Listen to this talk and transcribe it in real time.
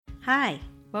Hi,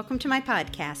 welcome to my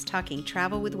podcast, Talking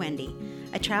Travel with Wendy.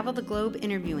 I travel the globe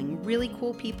interviewing really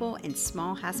cool people in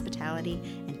small hospitality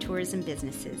and tourism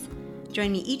businesses.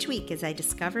 Join me each week as I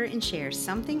discover and share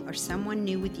something or someone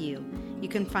new with you. You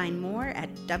can find more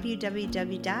at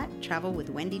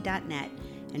www.travelwithwendy.net.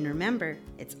 And remember,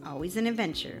 it's always an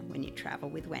adventure when you travel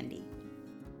with Wendy.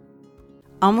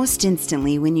 Almost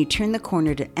instantly, when you turn the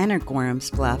corner to enter Gorham's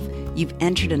Bluff, you've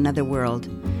entered another world.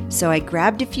 So I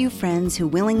grabbed a few friends who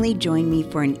willingly joined me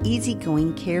for an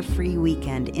easygoing, carefree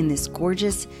weekend in this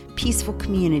gorgeous, peaceful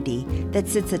community that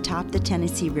sits atop the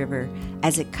Tennessee River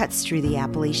as it cuts through the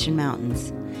Appalachian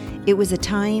Mountains. It was a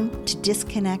time to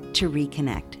disconnect to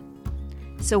reconnect.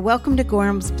 So welcome to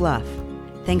Gorham's Bluff.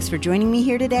 Thanks for joining me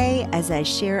here today as I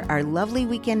share our lovely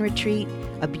weekend retreat,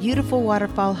 a beautiful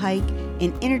waterfall hike,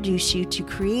 and introduce you to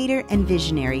creator and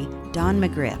visionary Dawn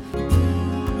McGriff.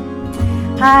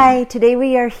 Hi, today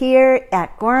we are here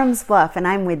at Gorham's Bluff, and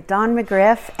I'm with Dawn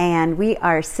McGriff, and we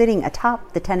are sitting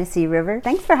atop the Tennessee River.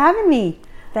 Thanks for having me.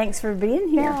 Thanks for being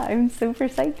here. Yeah, I'm super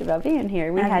psyched about being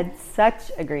here. We had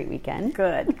such a great weekend.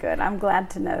 Good. I'm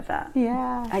glad to know that.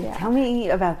 Yeah. Tell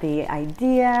me about the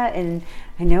idea, and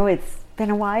I know it's been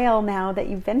a while now that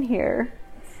you've been here.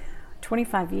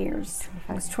 25 years.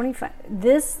 It was 25.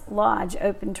 This lodge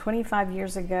opened 25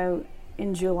 years ago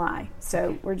in July,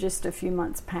 so we're just a few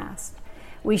months past.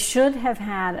 We should have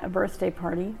had a birthday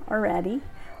party already,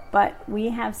 but we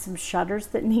have some shutters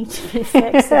that need to be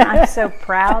fixed, and I'm so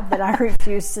proud that I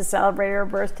refuse to celebrate our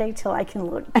birthday till I can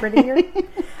look prettier.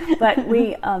 But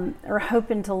we are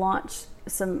hoping to launch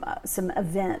some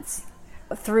events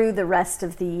through the rest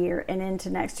of the year and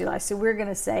into next July. So we're going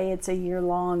to say it's a year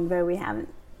long, though we haven't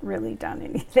really done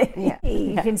anything. Yeah.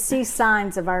 You can see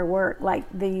signs of our work, like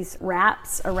these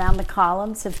wraps around the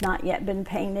columns have not yet been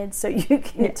painted, so you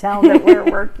can tell that we're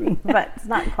working, but it's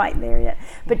not quite there yet.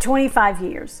 But 25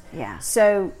 years. Yeah.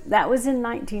 So that was in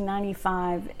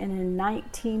 1995, and in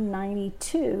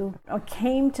 1992, I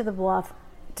came to the Bluff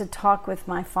to talk with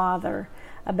my father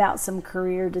about some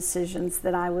career decisions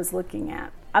that I was looking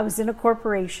at. I was in a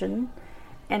corporation,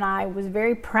 and I was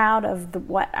very proud of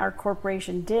what our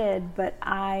corporation did, but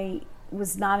I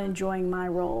was not enjoying my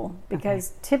role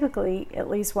because typically, at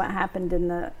least what happened in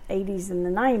the 80s and the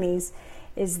 90s,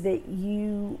 is that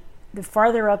the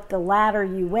farther up the ladder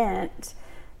you went,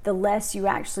 the less you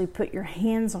actually put your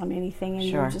hands on anything, and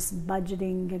you're just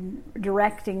budgeting and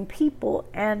directing people.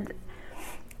 And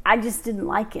I just didn't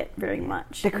like it very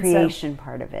much. The creation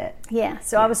part of it. Yeah,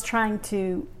 so I was trying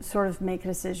to sort of make a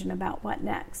decision about what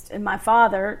next. And my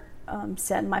father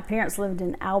said, my parents lived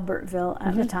in Albertville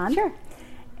at the time. Sure.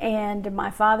 And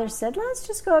my father said, let's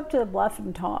just go up to the Bluff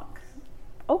and talk.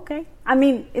 Okay. I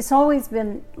mean, it's always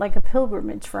been like a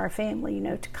pilgrimage for our family,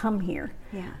 to come here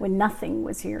when nothing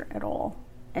was here at all.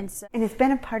 And it's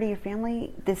been a part of your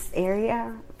family, this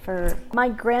area, for... My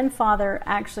grandfather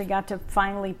actually got to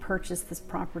finally purchase this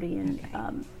property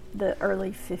in the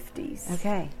early 50s.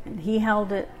 Okay. And he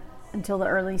held it until the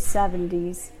early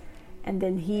 70s, and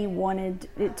then he wanted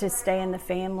it to stay in the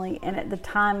family. And at the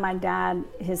time, my dad,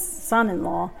 his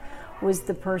son-in-law, was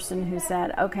the person who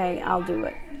said, okay, I'll do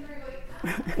it.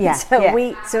 Yeah.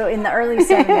 So in the early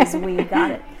 70s, we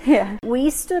got it. Yeah. We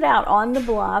stood out on the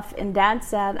bluff, and Dad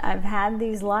said, I've had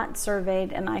these lots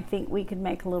surveyed, and I think we could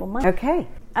make a little money. Okay.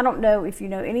 I don't know if you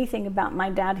know anything about my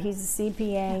dad. He's a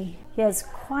CPA. He has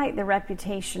quite the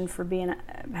reputation for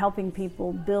helping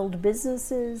people build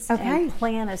businesses and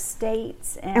plan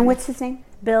estates. And what's his name?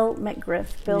 Bill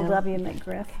McGriff. Bill W.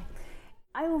 McGriff.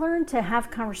 I learned to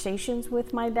have conversations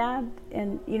with my dad,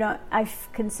 and I've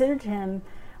considered him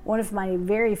one of my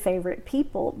very favorite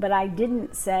people, but I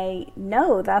didn't say,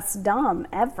 no, that's dumb,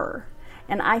 ever.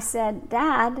 And I said,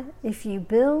 Dad, if you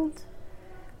build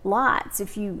lots,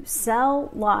 if you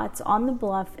sell lots on the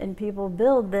Bluff and people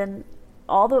build, then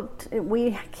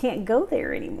we can't go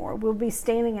there anymore. We'll be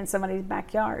standing in somebody's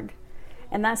backyard.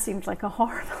 And that seems like a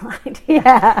horrible idea.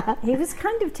 Yeah. He was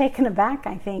kind of taken aback,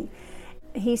 I think.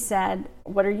 He said,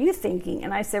 what are you thinking?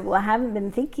 And I said, well, I haven't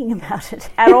been thinking about it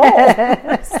at all.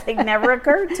 It never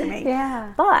occurred to me.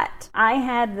 Yeah. But I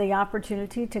had the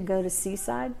opportunity to go to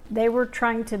Seaside. They were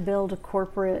trying to build a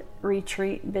corporate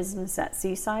retreat business at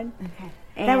Seaside. Okay.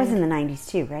 And that was in the 90s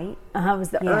too, right? It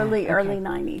was the early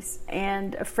 90s.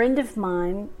 And a friend of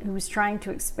mine who was trying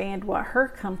to expand what her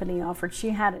company offered,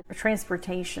 she had a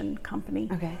transportation company.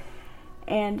 Okay.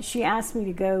 And she asked me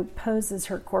to go pose as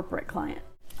her corporate client.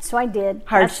 So I did.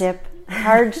 Hardship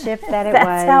that it was.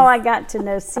 That's how I got to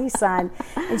know Seaside.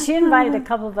 And she invited a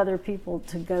couple of other people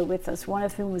to go with us, one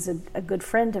of whom was a good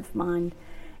friend of mine.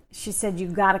 She said,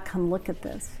 you've got to come look at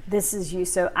this. This is you.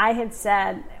 So I had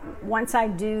said, once I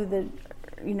do the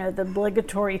the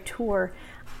obligatory tour,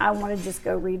 I want to just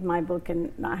go read my book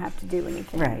and not have to do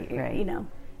anything. Right.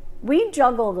 We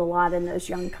juggled a lot in those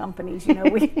young companies.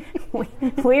 We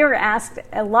were asked,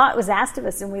 a lot was asked of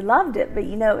us, and we loved it. But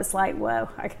it's like, whoa,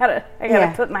 I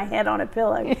gotta put my head on a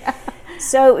pillow. Yeah.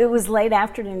 So it was late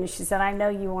afternoon, and she said, "I know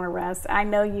you want to rest. I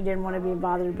know you didn't want to be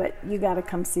bothered, but you got to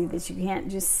come see this. You can't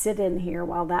just sit in here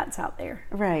while that's out there."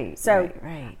 Right. So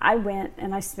right. I went,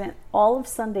 and I spent all of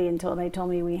Sunday until they told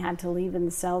me we had to leave in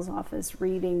the sales office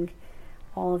reading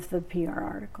all of the PR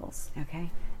articles.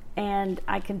 Okay. And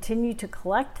I continued to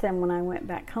collect them when I went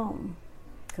back home.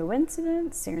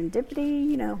 Coincidence,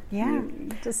 serendipity, you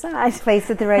decide. Place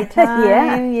at the right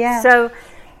time. Yeah. So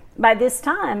by this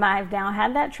time, I've now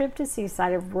had that trip to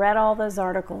Seaside. I've read all those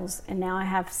articles, and now I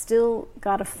have still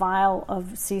got a file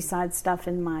of Seaside stuff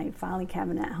in my filing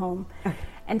cabinet at home. Okay.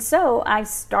 And so I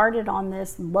started on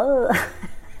this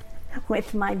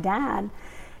with my dad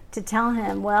to tell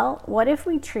him, well, what if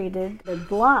we treated the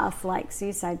bluff like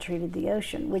Seaside treated the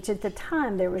ocean, which at the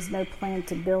time there was no plan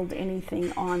to build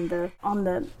anything on the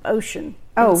ocean.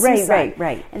 Oh,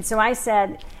 right. And so I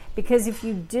said, because if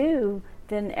you do,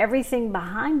 then everything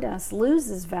behind us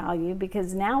loses value,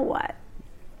 because now what?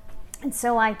 And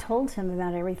so I told him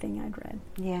about everything I'd read.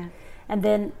 Yeah. And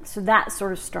then, so that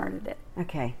sort of started it.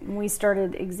 Okay. And we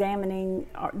started examining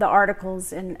the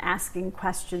articles and asking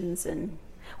questions and...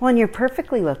 Well, and you're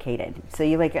perfectly located. So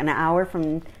you're like an hour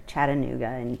from Chattanooga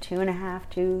and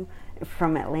 2.5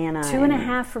 from Atlanta.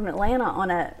 2.5 from Atlanta on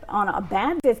a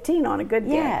bad 15 on a good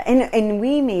day. Yeah, and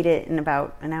we made it in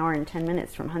about an hour and 10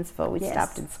 minutes from Huntsville. We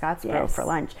stopped in Scottsboro for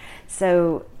lunch.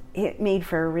 So it made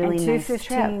for a really nice trip.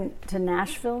 2:15 to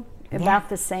Nashville, about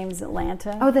the same as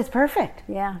Atlanta. Oh, that's perfect.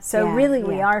 Yeah, so really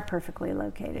we are perfectly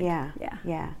located.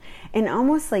 Yeah. And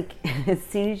almost like as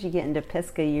soon as you get into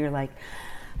Pisgah, you're like...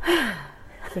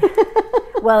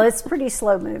 Well, it's pretty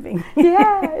slow moving.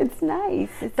 Yeah, it's nice.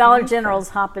 Dollar General's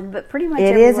hopping, but pretty much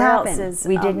it everywhere else is.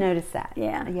 We did notice that.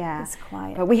 Yeah, it's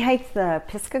quiet. But we hiked the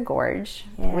Pisgah Gorge,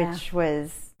 which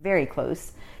was very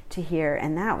close to here,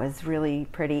 and that was really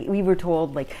pretty. We were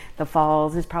told like the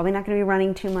falls is probably not going to be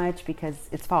running too much because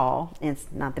it's fall and it's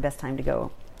not the best time to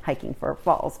go hiking for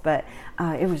falls, but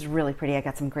it was really pretty. I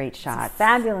got some great shots. It's a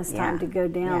fabulous time to go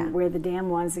down where the dam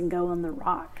was and go on the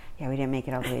rock. Yeah, we didn't make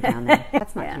it all the way down there.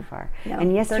 That's not too far. No,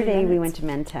 and yesterday we went to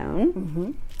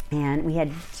Mentone, and we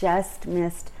had just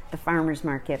missed the farmer's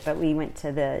market, but we went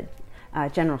to the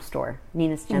general store,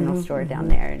 Nina's General Store down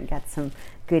there, and got some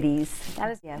goodies.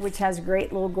 That is, which has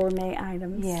great little gourmet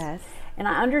items. Yes. And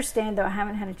I understand, though I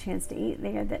haven't had a chance to eat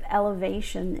there, that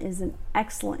Elevation is an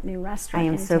excellent new restaurant. I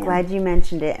am so glad you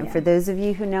mentioned it. And for those of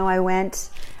you who know I went,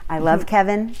 I love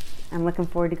Kevin. I'm looking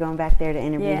forward to going back there to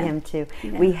interview him too.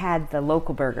 Yeah. We had the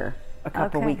local burger a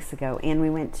couple weeks ago, and we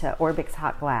went to Orbix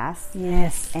Hot Glass.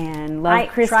 Yes. And love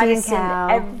Christy and Cal.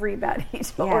 Send everybody to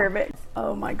Orbix.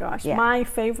 Oh my gosh. Yeah. My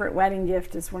favorite wedding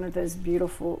gift is one of those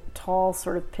beautiful, tall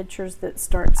sort of pitchers that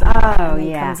starts up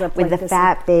and comes up with like the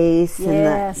fat base.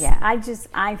 Yes. And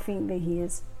I think that he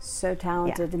is so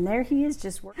talented, and there he is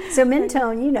just working. So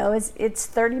Mentone, it's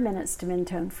 30 minutes to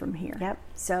Mentone from here. Yep.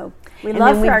 So we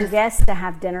love for our guests to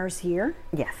have dinners here.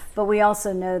 Yes. But we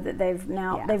also know that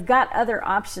they've got other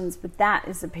options, but that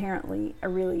is apparently a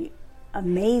really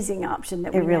amazing option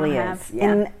that we really now have. Is.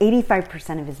 Yeah. And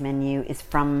 85% of his menu is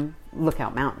from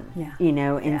Lookout Mountain. Yeah.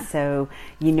 And so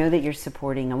you know that you're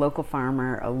supporting a local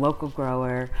farmer, a local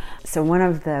grower. So one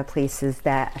of the places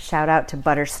that, shout out to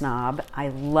Butter Snob, I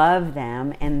love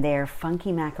them, and their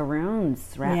funky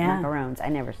macaroons, macaroons. I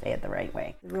never say it the right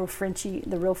way. The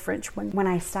real French one. When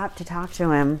I stopped to talk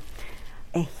to him,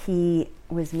 he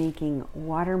was making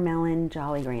watermelon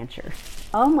Jolly Rancher.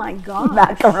 Oh my God!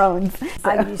 Macarons.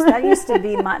 That used to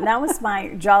be that was my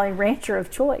Jolly Rancher of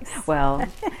choice. Well,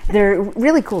 they're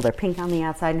really cool. They're pink on the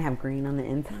outside and have green on the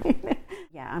inside.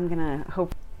 I'm gonna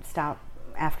stop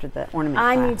after the ornament.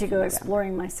 I need to go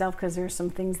exploring myself, because there's some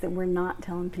things that we're not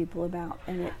telling people about,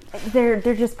 and they're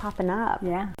just popping up.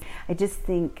 Yeah. I just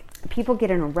think people get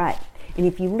in a rut, and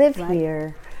if you live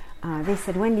here. They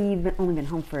said, Wendy, you've only been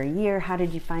home for a year. How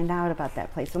did you find out about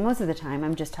that place? Well, most of the time,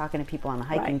 I'm just talking to people on the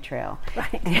hiking trail.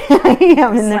 Right.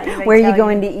 Where are you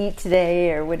going to eat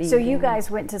today, or what do you? So you guys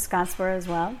went to Scottsboro as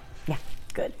well? Yeah.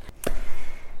 Good.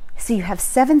 So you have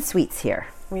 7 suites here.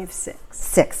 We have 6.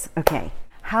 6. Okay.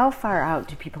 How far out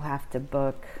do people have to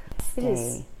book?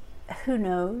 Who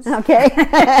knows? Okay.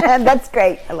 That's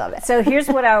great. I love it. So here's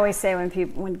what I always say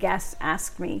when guests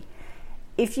ask me.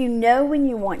 If you know when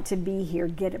you want to be here,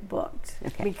 get it booked.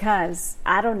 Okay. Because,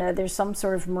 I don't know, there's some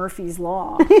sort of Murphy's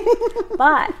Law.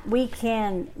 But we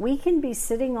can be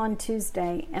sitting on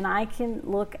Tuesday, and I can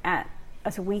look at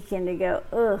a weekend to go,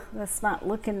 ugh, that's not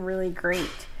looking really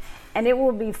great. And it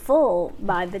will be full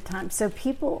by the time. So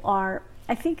people are,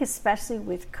 I think especially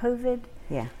with COVID,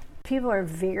 people are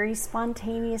very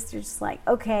spontaneous. They're just like,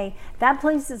 okay, that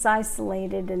place is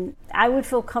isolated and I would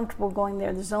feel comfortable going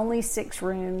there. There's only 6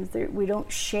 rooms. We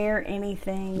don't share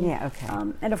anything. Yeah, okay.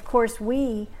 And of course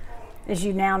we, as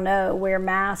you now know, wear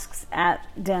masks at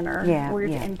dinner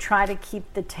and try to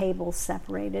keep the tables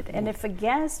separated. And if a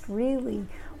guest really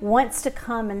wants to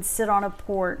come and sit on a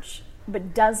porch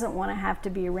but doesn't want to have to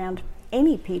be around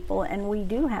any people, and we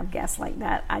do have guests like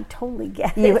that, I totally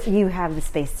get it. You have the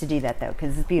space to do that though,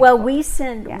 because it's beautiful. Well,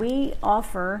 we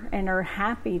offer and are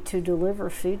happy to deliver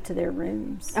food to their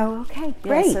rooms. Oh, okay,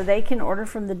 great. Yeah, so they can order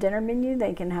from the dinner menu.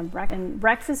 They can have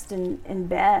breakfast in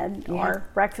bed or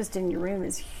breakfast in your room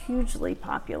is hugely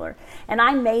popular. And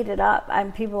I made it up.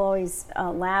 People always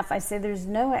laugh. I say there's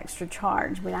no extra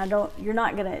charge. I mean, you're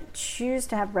not going to choose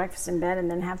to have breakfast in bed and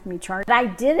then have me charged. I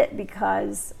did it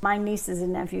because my nieces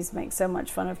and nephews make so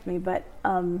much fun of me, but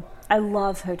I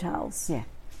love hotels. Yeah.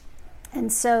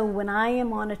 And so when I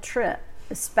am on a trip,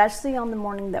 especially on the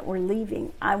morning that we're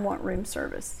leaving, I want room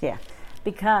service. Yeah.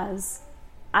 Because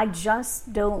I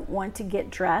just don't want to get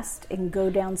dressed and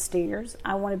go downstairs.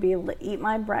 I want to be able to eat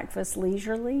my breakfast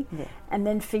leisurely and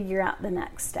then figure out the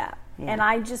next step. Yeah. And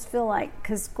I just feel like,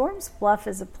 because Gorham's Bluff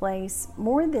is a place,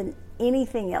 more than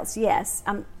anything else, yes,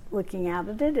 I'm looking out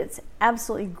at it, it's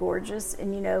absolutely gorgeous,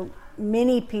 and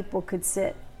many people could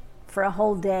sit for a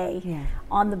whole day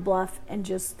on the bluff and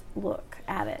just look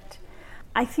at it.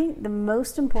 I think the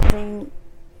most important thing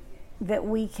that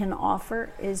we can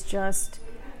offer is just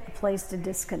a place to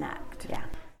disconnect.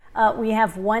 Yeah. We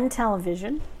have one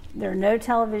television. There are no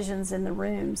televisions in the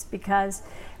rooms, because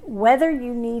whether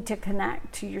you need to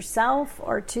connect to yourself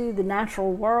or to the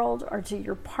natural world or to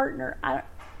your partner,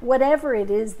 whatever it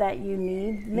is that you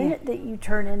need, the minute that you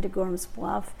turn into Gorham's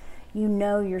Bluff,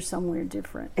 you're somewhere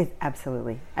different.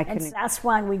 Absolutely. And that's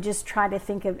why we just try to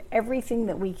think of everything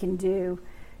that we can do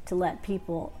to let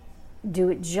people do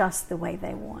it just the way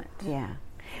they want. Yeah.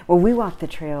 Well, we walked the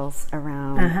trails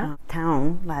around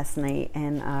town last night,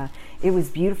 and it was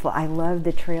beautiful. I love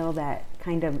the trail that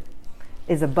kind of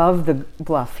is above the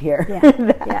bluff here.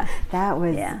 Yeah. That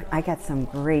was, I got some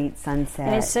great sunset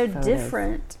And it's so photos.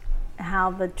 Different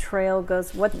how the trail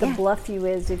goes, what the bluff view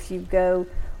is if you go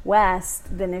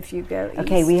west than if you go east.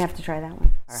 Okay, we have to try that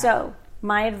one. So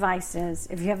my advice is,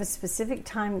 if you have a specific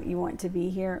time that you want to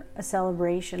be here, a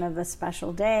celebration of a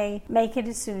special day, make it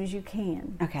as soon as you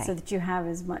can, so that you have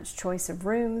as much choice of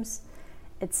rooms,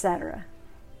 etc.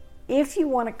 If you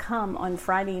want to come on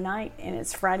Friday night and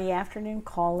it's Friday afternoon,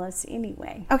 call us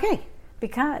anyway. Okay.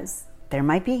 Because there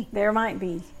might be.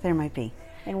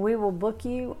 And we will book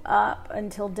you up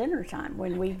until dinner time,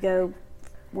 when we go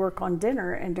work on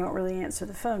dinner and don't really answer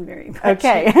the phone very much.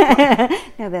 Okay.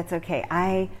 No, that's okay.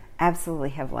 I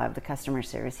absolutely have loved the customer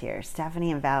service here.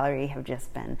 Stephanie and Valerie have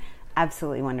just been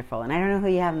absolutely wonderful. And I don't know who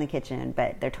you have in the kitchen,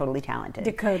 but they're totally talented.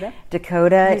 Dakota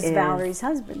is Valerie's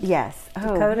husband. Yes.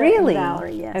 Oh, Dakota really? And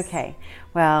Valerie, yes. Okay.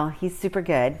 Well, he's super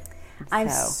good. I'm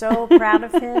so proud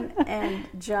of him and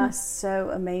just so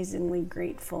amazingly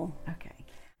grateful. Okay.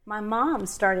 My mom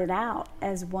started out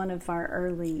as one of our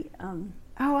early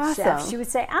awesome. chefs. She would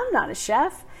say, I'm not a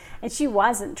chef. And she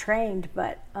wasn't trained,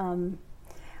 but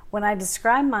when I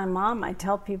describe my mom, I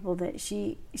tell people that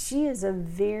she is a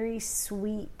very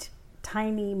sweet,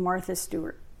 tiny Martha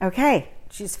Stewart. Okay.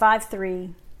 She's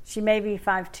 5'3". She may be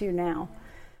 5'2" now.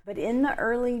 But in the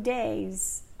early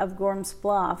days of Gorham's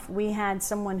Bluff, we had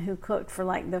someone who cooked for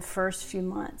like the first few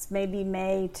months, maybe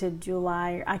May to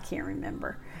July, I can't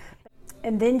remember.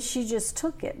 And then she just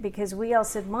took it, because we all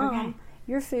said, Mom,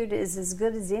 your food is as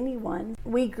good as anyone.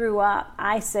 We grew up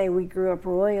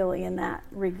royally in that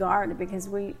regard, because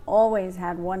we always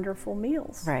had wonderful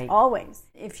meals. Right. Always.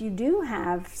 If you do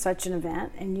have such an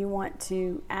event and you want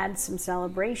to add some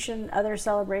other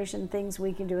celebration things,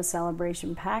 we can do a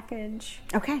celebration package.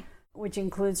 Okay. Which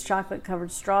includes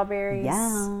chocolate-covered strawberries.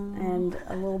 And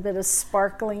a little bit of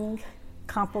sparkling,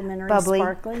 complimentary bubbly.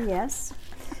 Sparkling, yes.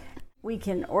 We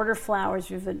can order flowers.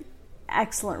 We have an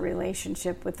excellent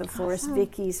relationship with the florist,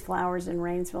 Vicky's Flowers in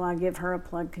Rainsville. I'll give her a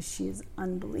plug because she is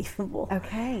unbelievable.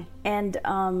 Okay. And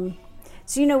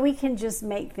so, we can just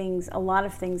make a lot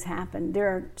of things happen. There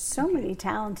are so many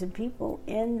talented people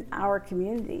in our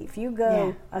community. If you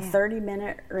go a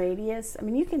 30-minute radius,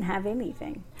 you can have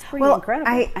anything. It's pretty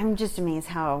incredible. I'm just amazed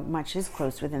how much is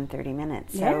close within 30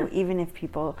 minutes. So even if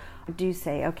people do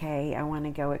say, okay, I want to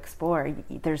go explore,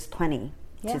 there's plenty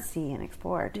to see and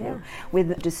explore too. Yeah.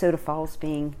 With DeSoto Falls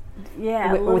being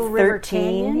Little with River 13,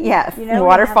 Canyon. yeah, You know,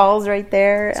 waterfalls right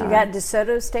there. So you got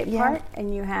DeSoto State Park,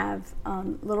 and you have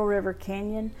Little River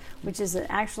Canyon, which is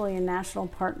actually a National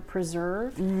Park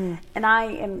Preserve. Mm-hmm. And I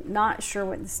am not sure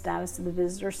what the status of the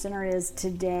visitor center is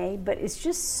today, but it's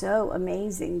just so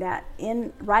amazing that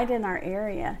right in our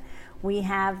area, we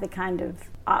have the kind of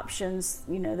options,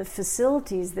 the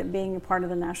facilities that being a part of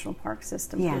the National Park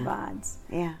System provides.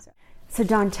 Yeah. So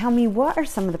Dawn, tell me, what are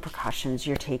some of the precautions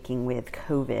you're taking with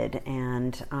COVID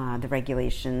and the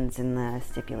regulations and the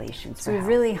stipulations? So we've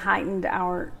really heightened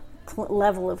our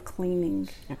level of cleaning.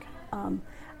 Okay.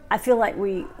 I feel like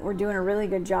we were doing a really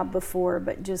good job before,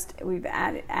 but we've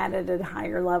added a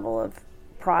higher level of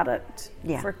product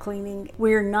for cleaning.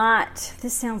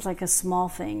 This sounds like a small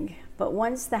thing, but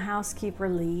once the housekeeper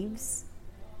leaves,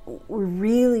 we're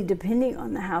really depending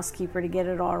on the housekeeper to get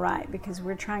it all right, because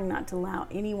we're trying not to allow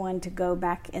anyone to go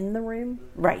back in the room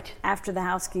after the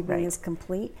housekeeping is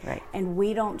complete. Right. And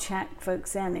we don't check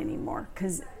folks in anymore,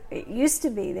 because it used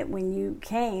to be that when you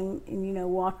came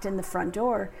and walked in the front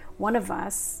door, one of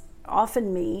us,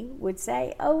 often me, would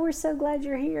say, "Oh, we're so glad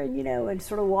you're here," and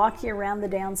sort of walk you around the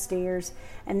downstairs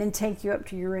and then take you up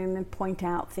to your room and point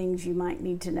out things you might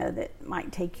need to know that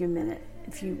might take you a minute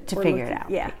to figure it out.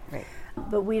 Yeah. Right.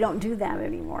 But we don't do that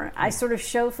anymore. I sort of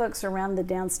show folks around the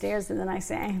downstairs, and then I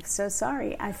say, "I'm so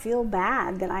sorry. I feel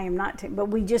bad that I am not," but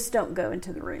we just don't go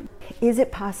into the room. Is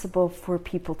it possible for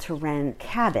people to rent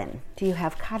cabin? Do you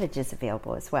have cottages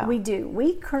available as well? We do.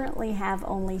 We currently have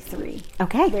only 3.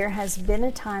 Okay. There has been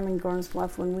a time in Gorham's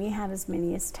Bluff when we had as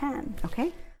many as 10.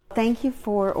 Okay. Thank you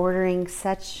for ordering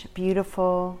such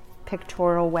beautiful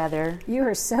pictorial weather. You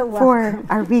are so welcome.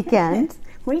 For our weekend.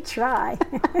 We try.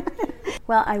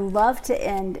 Well, I love to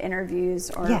end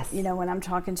interviews or, yes. When I'm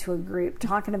talking to a group,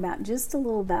 talking about just a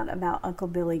little bit about Uncle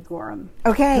Billy Gorham.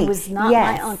 Okay. Who was not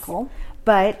my uncle.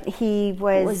 But he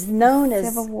was known as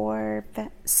Civil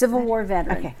War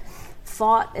veteran. Okay.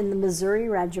 Fought in the Missouri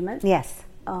Regiment. Yes.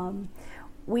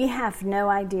 We have no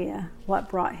idea what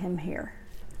brought him here.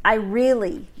 I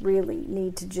really, really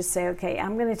need to just say, okay,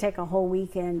 I'm going to take a whole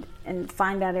weekend and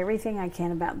find out everything I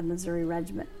can about the Missouri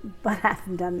Regiment, but I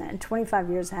haven't done that. In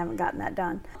 25 years, I haven't gotten that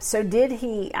done. So did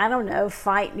he,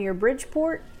 fight near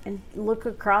Bridgeport and look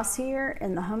across here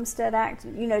in the Homestead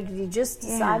Act? Did he just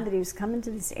decide that he was coming to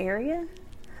this area?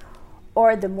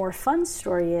 Or the more fun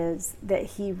story is that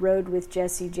he rode with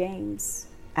Jesse James.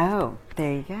 Oh,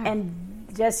 there you go. And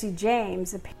Jesse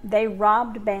James, they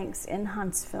robbed banks in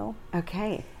Huntsville.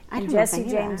 Okay. And Jesse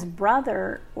James'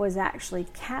 brother was actually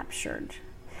captured.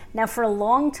 Now, for a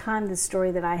long time, the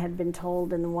story that I had been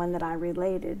told and the one that I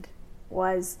related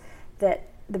was that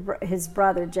his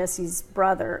brother, Jesse's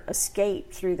brother,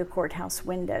 escaped through the courthouse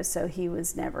window, so he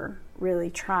was never really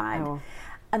tried. Oh.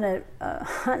 And a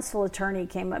Huntsville attorney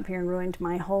came up here and ruined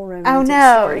my whole romantic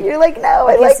story. You're like, no,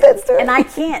 I like that story. And I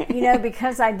can't,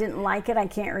 because I didn't like it, I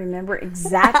can't remember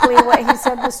exactly what he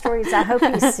said the story is. I hope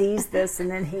he sees this and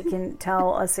then he can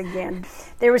tell us again.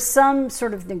 There was some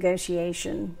sort of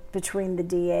negotiation between the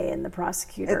DA and the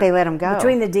prosecutor. They let him go.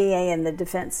 Between the DA and the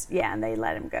defense, and they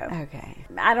let him go. Okay.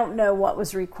 I don't know what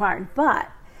was required, but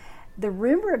the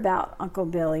rumor about Uncle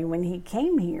Billy when he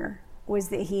came here was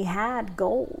that he had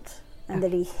gold. And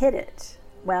that he hid it.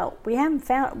 Well, we haven't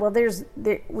found. Well,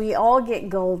 we all get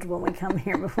gold when we come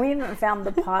here, but we haven't found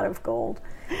the pot of gold.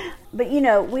 But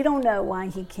we don't know why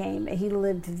he came. He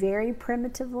lived very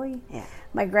primitively. Yeah.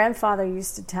 My grandfather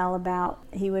used to tell about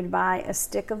he would buy a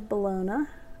stick of bologna,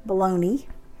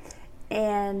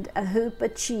 and a hoop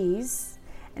of cheese,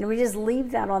 and we just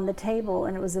leave that on the table,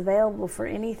 and it was available for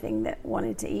anything that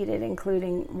wanted to eat it,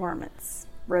 including varmints,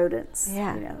 rodents.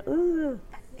 Yeah. Ooh.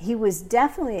 He was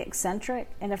definitely eccentric,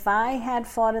 and if I had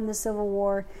fought in the Civil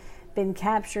War, been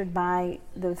captured by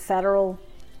the federal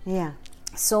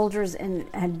soldiers and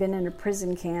had been in a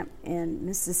prison camp in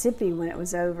Mississippi when it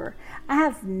was over, I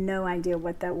have no idea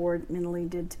what that war mentally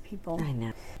did to people. I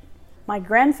know. My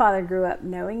grandfather grew up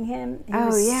knowing him. He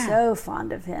was so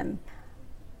fond of him.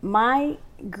 My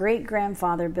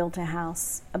great-grandfather built a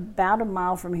house about a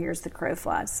mile from here as the crow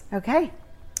flies. Okay.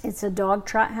 It's a dog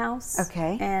trot house.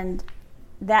 Okay. And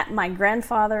that my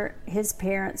grandfather, his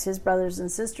parents, his brothers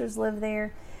and sisters lived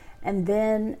there. And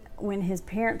then when his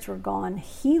parents were gone,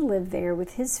 he lived there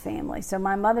with his family. So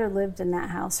my mother lived in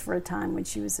that house for a time when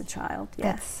she was a child.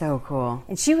 Yeah. That's so cool.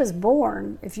 And she was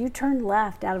born, if you turn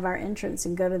left out of our entrance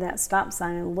and go to that stop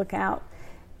sign and look out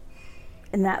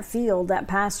in that field, that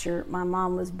pasture, my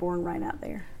mom was born right out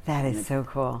there. That is so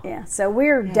cool. Yeah. So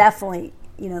we're definitely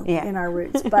in our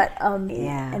roots. But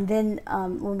and then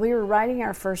when we were writing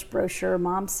our first brochure,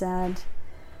 Mom said,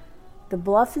 The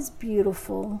Bluff is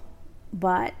beautiful,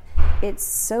 but it's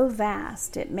so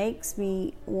vast. It makes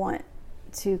me want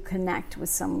to connect with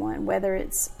someone, whether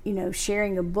it's,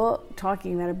 sharing a book,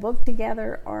 talking about a book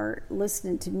together, or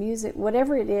listening to music,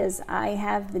 whatever it is. I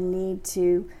have the need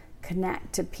to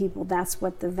connect to people. That's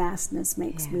what the vastness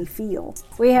makes me feel.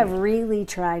 We have really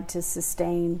tried to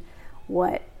sustain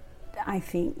what I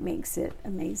think makes it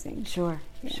amazing. Sure.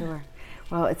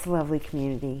 Well, it's a lovely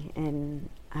community, and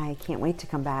I can't wait to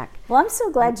come back. Well, I'm so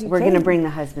glad you came. We're going to bring the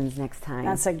husbands next time.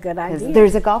 That's a good idea.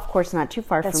 There's a golf course not too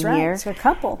far That's from right. here. It's a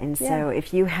couple. And so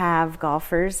if you have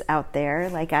golfers out there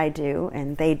like I do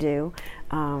and they do.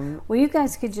 Well, you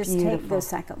guys could just take the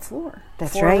second floor.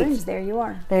 That's 4 right. rooms. There you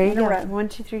are. There you go. Row. 1,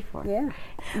 2, 3, 4. Yeah.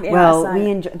 Well,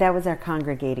 that was our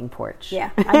congregating porch.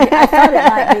 Yeah. I thought it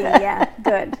might be. Yeah.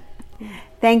 Good.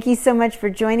 Thank you so much for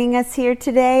joining us here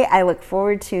today. I look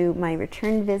forward to my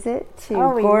return visit to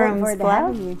Gorham's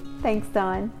Bluff. Thanks,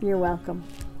 Dawn. You're welcome.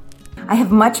 I have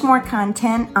much more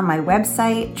content on my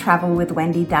website,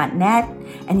 travelwithwendy.net,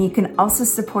 and you can also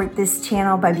support this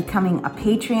channel by becoming a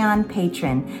Patreon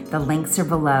patron. The links are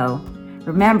below.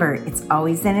 Remember, it's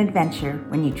always an adventure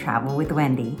when you travel with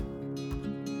Wendy.